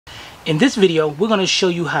In this video, we're going to show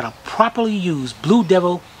you how to properly use Blue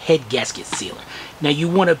Devil head gasket sealer. Now you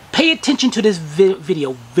want to pay attention to this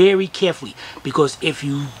video very carefully, because if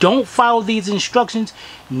you don't follow these instructions,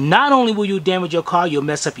 not only will you damage your car, you'll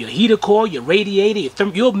mess up your heater core, your radiator,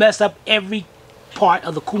 you'll mess up every part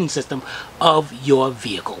of the cooling system of your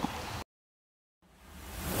vehicle.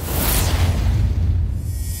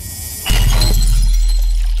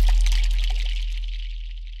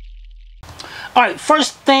 Alright,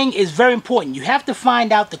 first thing is very important. You have to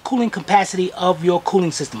find out the cooling capacity of your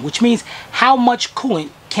cooling system, which means how much coolant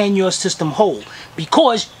can your system hold.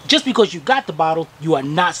 Because just because you got the bottle, you are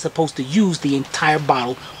not supposed to use the entire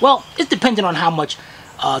bottle. Well, it's dependent on how much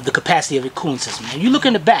the capacity of your cooling system. Now you look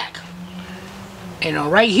in the back, and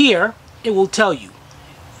right here, it will tell you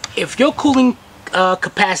if your cooling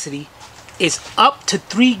capacity is up to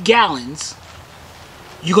 3 gallons,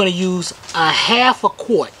 you're going to use a half a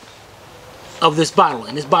quart of this bottle,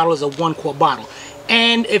 and this bottle is a 1 quart bottle.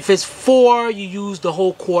 And if it's 4, you use the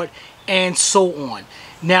whole quart, and so on.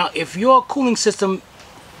 Now if your cooling system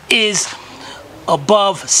is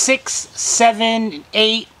above 6, 7,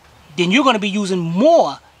 8, then you're going to be using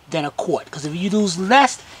more than a quart, because if you use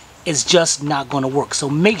less, it's just not going to work.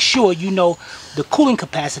 So make sure you know the cooling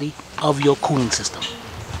capacity of your cooling system.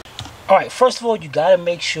 Alright, first of all, you got to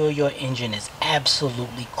make sure your engine is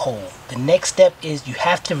absolutely cold. The next step is you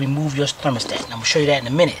have to remove your thermostat. And I'm going to show you that in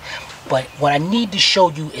a minute. But what I need to show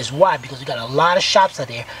you is why, because we got a lot of shops out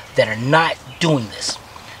there that are not doing this.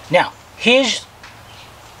 Now, here's,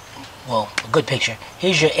 well, a good picture.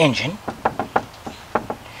 Here's your engine.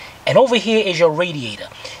 And over here is your radiator.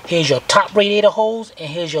 Here's your top radiator hose, and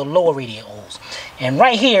here's your lower radiator hose. And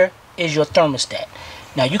right here is your thermostat.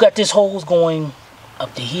 Now, you got this hose going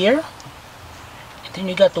up to here. Then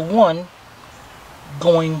you got the one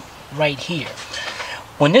going right here.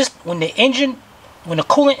 When the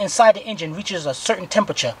coolant inside the engine reaches a certain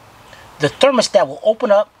temperature, the thermostat will open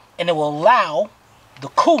up and it will allow the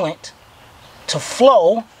coolant to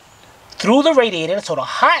flow through the radiator. So the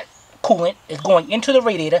hot coolant is going into the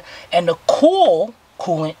radiator, and the cool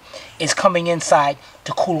coolant is coming inside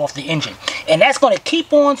to cool off the engine. And that's going to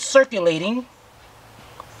keep on circulating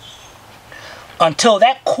until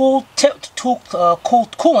that cool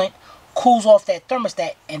coolant cools off that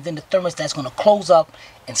thermostat, and then the thermostat's going to close up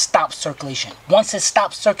and stop circulation. Once it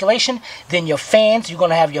stops circulation, then your fans, you're going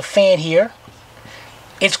to have your fan here.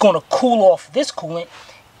 It's going to cool off this coolant,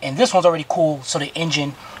 and this one's already cool, so the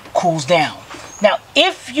engine cools down. Now,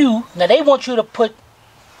 they want you to put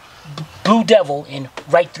Blue Devil in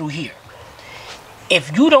right through here.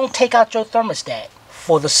 If you don't take out your thermostat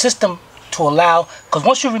for the system to allow, because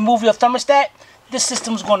once you remove your thermostat, this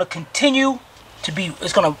system is going to continue to be,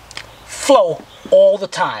 it's going to flow all the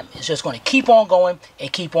time. It's just going to keep on going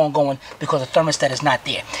and keep on going because the thermostat is not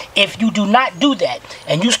there. If you do not do that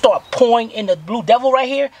and you start pouring in the Blue Devil right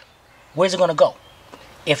here, where's it going to go?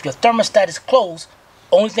 If your thermostat is closed,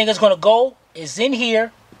 only thing it's going to go is in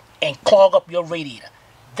here and clog up your radiator.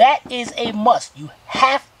 That is a must. You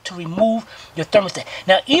have to remove your thermostat.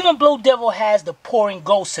 Now, even Blue Devil has the pour and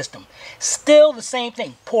go system. Still the same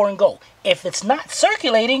thing, pour and go. If it's not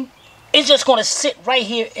circulating, it's just going to sit right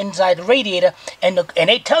here inside the radiator, and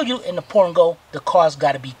they tell you in the pour and go, the car's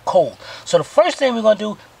got to be cold. So the first thing we're going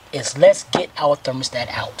to do is let's get our thermostat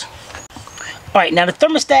out. Alright, now the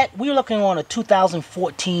thermostat, we're looking on a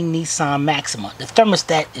 2014 Nissan Maxima. The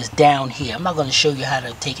thermostat is down here. I'm not going to show you how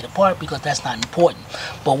to take it apart because that's not important.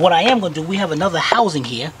 But what I am going to do, we have another housing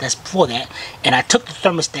here that's for that, and I took the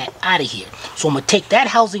thermostat out of here. So I'm going to take that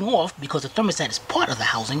housing off because the thermostat is part of the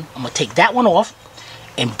housing. I'm going to take that one off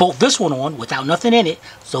and bolt this one on without nothing in it,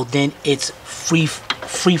 so then it's free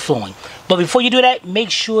flowing. But before you do that,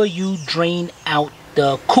 make sure you drain out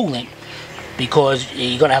the coolant, because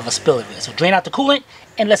you're going to have a spill of it. So drain out the coolant,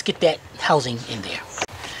 and let's get that housing in there.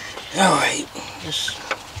 Alright, just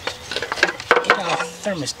get our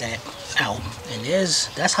thermostat out, and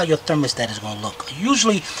that's how your thermostat is going to look.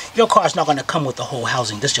 Usually, your car's not going to come with the whole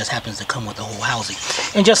housing. This just happens to come with the whole housing.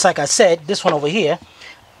 And just like I said, this one over here,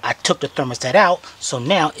 I took the thermostat out, so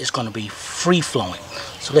now it's going to be free flowing.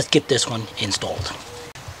 So let's get this one installed.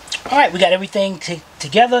 Alright, we got everything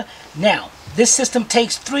together. Now, this system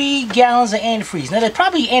takes 3 gallons of antifreeze. Now, there's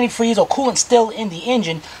probably antifreeze or coolant still in the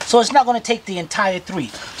engine, so it's not going to take the entire 3.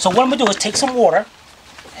 So what I'm going to do is take some water,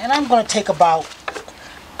 and I'm going to take about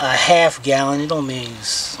a half gallon. It don't mean,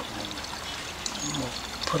 I'm going to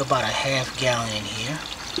put about a half gallon in here.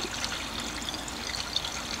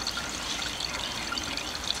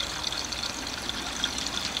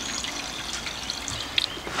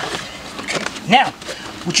 Now,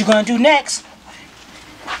 what you're going to do next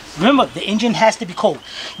Remember, the engine has to be cold.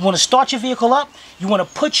 You want to start your vehicle up. You want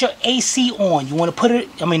to put your AC on. You want to put it,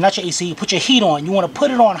 I mean, not your AC, you put your heat on. You want to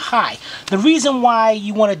put it on high. The reason why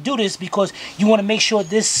you want to do this because you want to make sure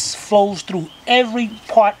this flows through every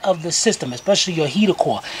part of the system, especially your heater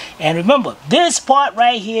core. And remember, this part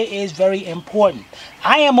right here is very important.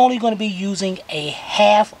 I am only going to be using a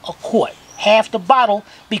half a quart. Half the bottle,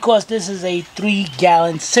 because this is a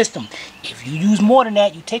 3-gallon system. If you use more than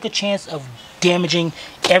that, you take a chance of damaging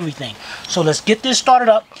everything. So let's get this started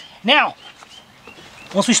up. Now,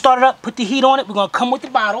 once we start it up, put the heat on it. We're going to come with the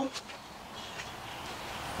bottle.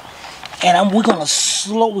 And we're going to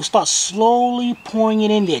start slowly pouring it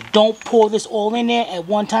in there. Don't pour this all in there at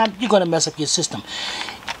one time. You're going to mess up your system.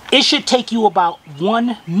 It should take you about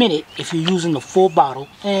 1 minute if you're using the full bottle.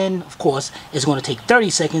 And, of course, it's going to take 30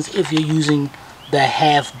 seconds if you're using the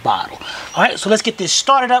half bottle. All right, so let's get this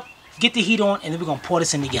started up, get the heat on, and then we're going to pour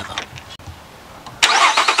this in together. We're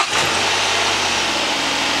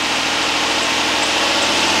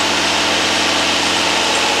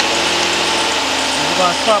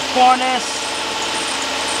going to start pouring this.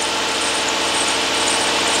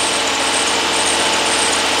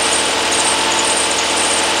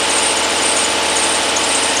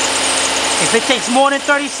 If it takes more than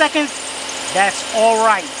 30 seconds, that's all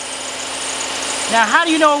right. Now, how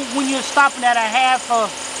do you know when you're stopping at a half a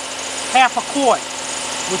quart?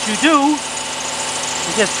 What you do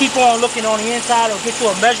is just keep on looking on the inside or get you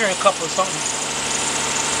a measuring cup or something.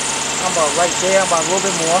 I'm about right there, I'm about a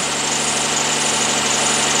little bit more.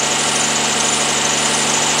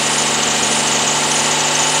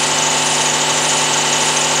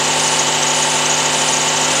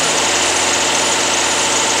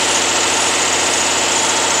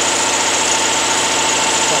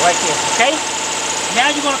 Right there, okay? Now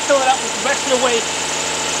you're going to fill it up with the rest of the way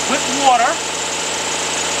with water.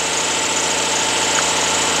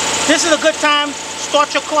 This is a good time.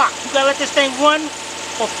 Start your clock. You got to let this thing run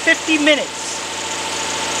for 50 minutes.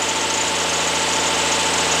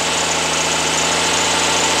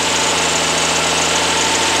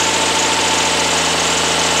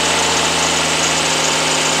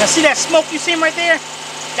 Now see that smoke you see right there?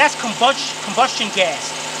 That's combustion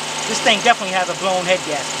gas. This thing definitely has a blown head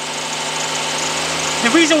gasket.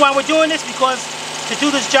 The reason why we're doing this because to do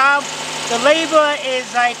this job, the labor is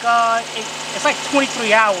like it's like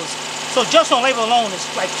 23 hours. So just on labor alone, it's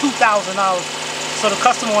like $2,000. So the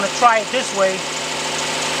customer want to try it this way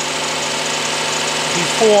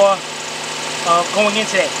before going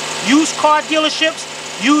into that. Used car dealerships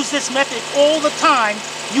use this method all the time.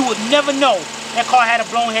 You would never know that car had a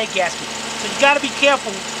blown head gasket. So you got to be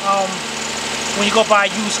careful. When you go buy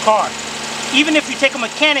a used car. Even if you take a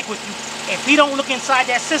mechanic with you, if he don't look inside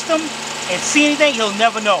that system and see anything, he'll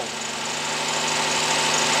never know.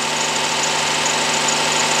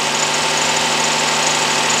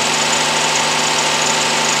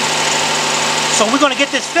 So we're going to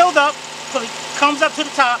get this filled up till it comes up to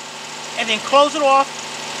the top and then close it off,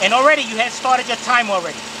 and already you had started your time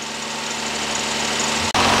already.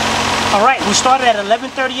 Alright, we started at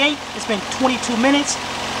 11:38. It's been 22 minutes.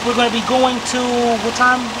 We're going to be going to, what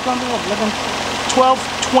time we're going to do?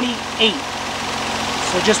 12:28.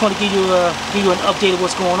 So just want to give you an update of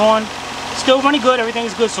what's going on. Still running good. Everything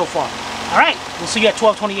is good so far. All right, we'll see you at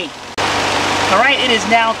 12:28. All right, it is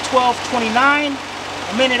now 12:29.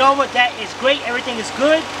 A minute over. That is great. Everything is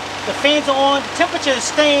good. The fans are on. The temperature is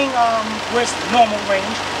staying where it's normal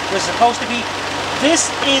range, where it's supposed to be. This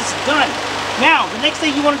is done. Now, the next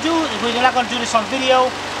thing you want to do, if we're not going to do this on video,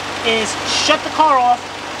 is shut the car off.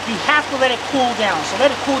 You have to let it cool down. So let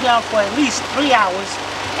it cool down for at least 3 hours.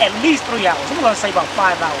 At least 3 hours. I'm going to say about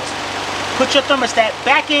 5 hours. Put your thermostat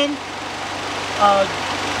back in.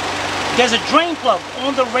 There's a drain plug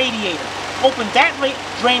on the radiator. Open that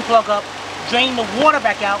drain plug up. Drain the water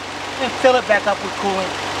back out. And fill it back up with coolant.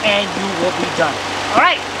 And you will be done.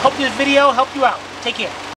 Alright. Hope this video helped you out. Take care.